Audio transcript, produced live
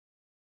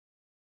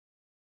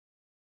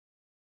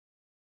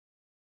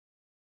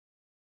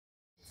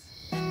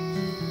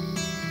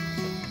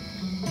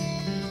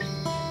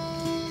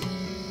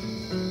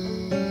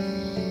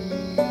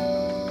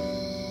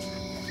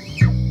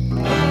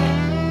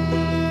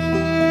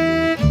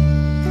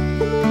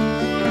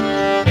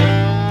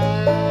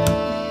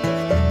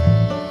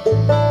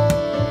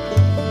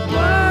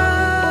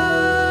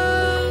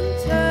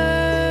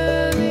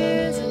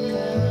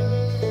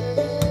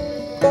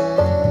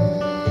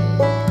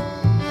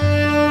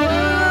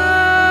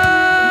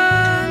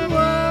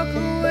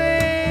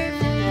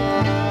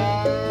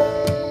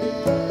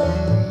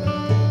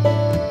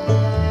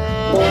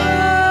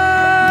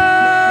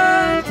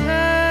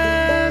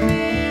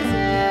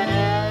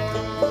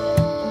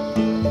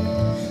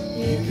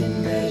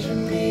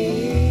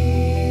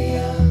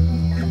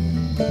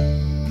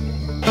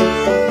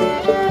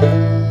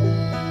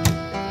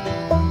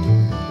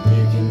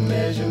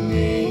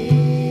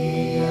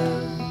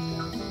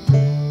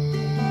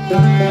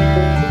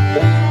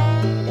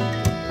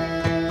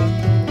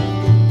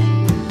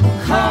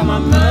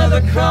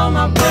call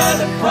my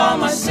brother, call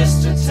my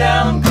sister,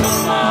 tell them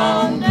come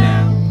on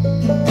down.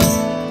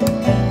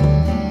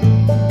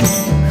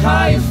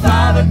 Call your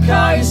father,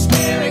 call your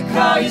spirit,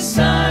 call your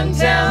son,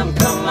 tell them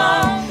come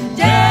on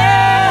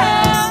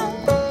down.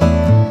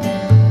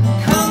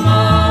 Come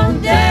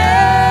on down.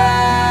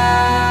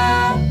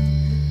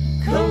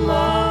 Come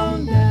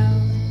on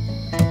down.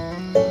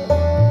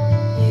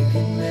 You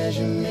can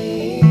measure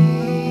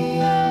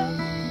me up.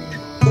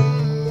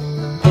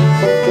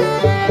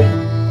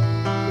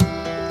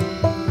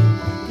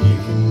 You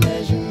can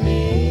measure me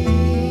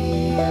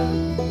up.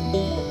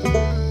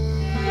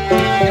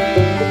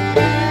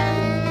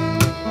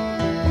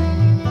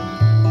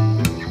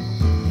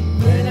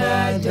 When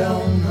I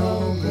don't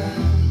hold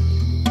ground,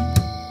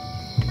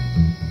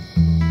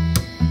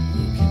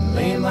 you can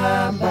lay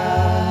my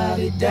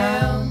body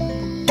down.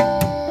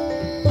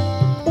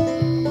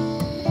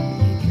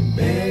 You can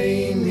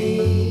bury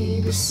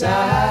me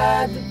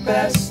beside the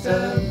best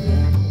of them.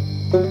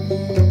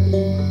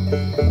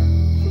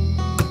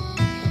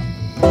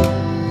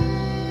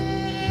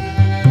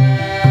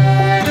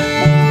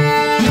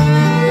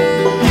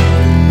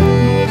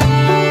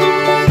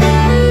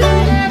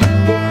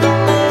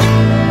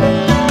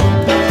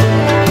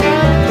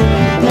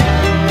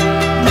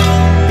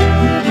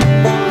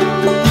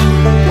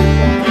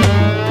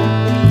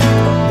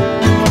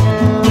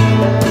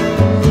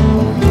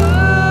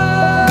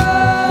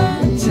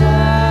 One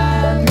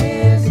time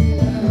is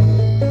enough.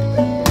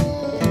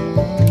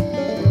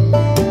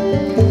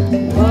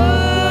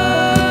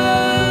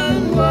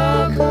 One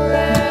walk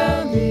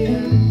around the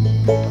earth.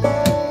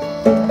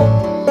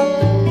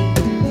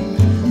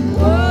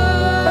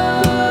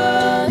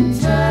 One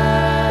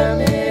time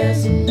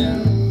is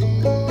enough.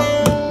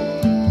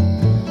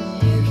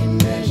 You can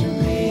measure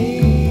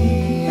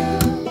me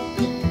up.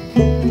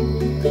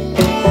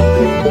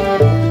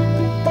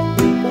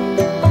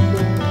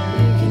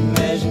 You can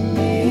measure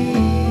me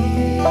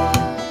up.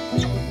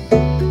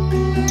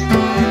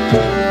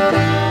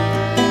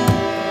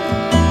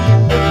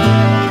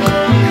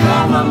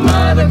 Call my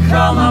mother,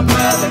 call my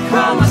brother,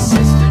 call my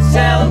sister,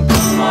 tell them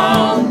come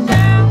on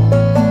down.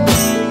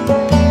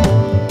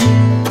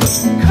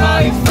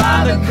 Call your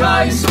father,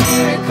 call your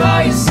spirit,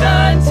 call your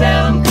son,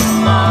 tell them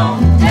come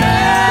on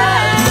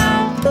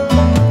down.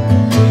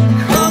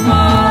 Come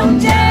on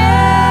down.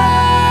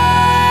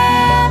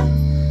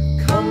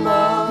 Come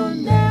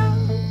on down.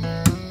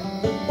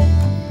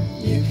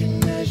 You can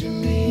measure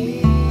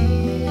me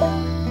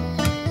up.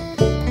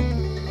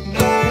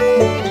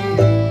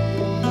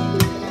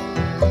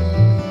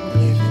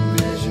 You can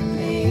measure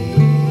me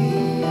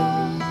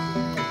up.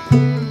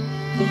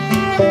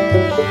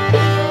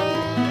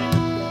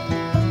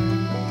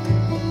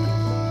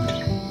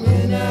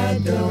 When I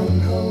don't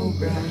hold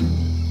ground,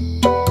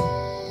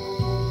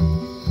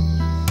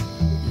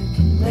 you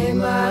can lay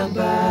my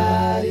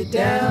body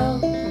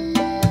down.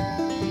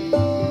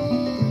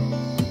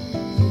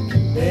 You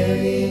can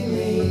bury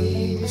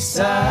me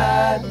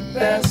beside the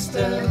best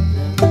of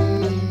them.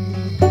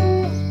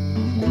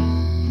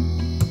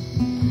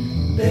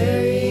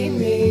 Bury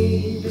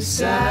me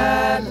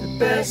beside the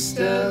best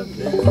of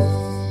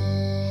them.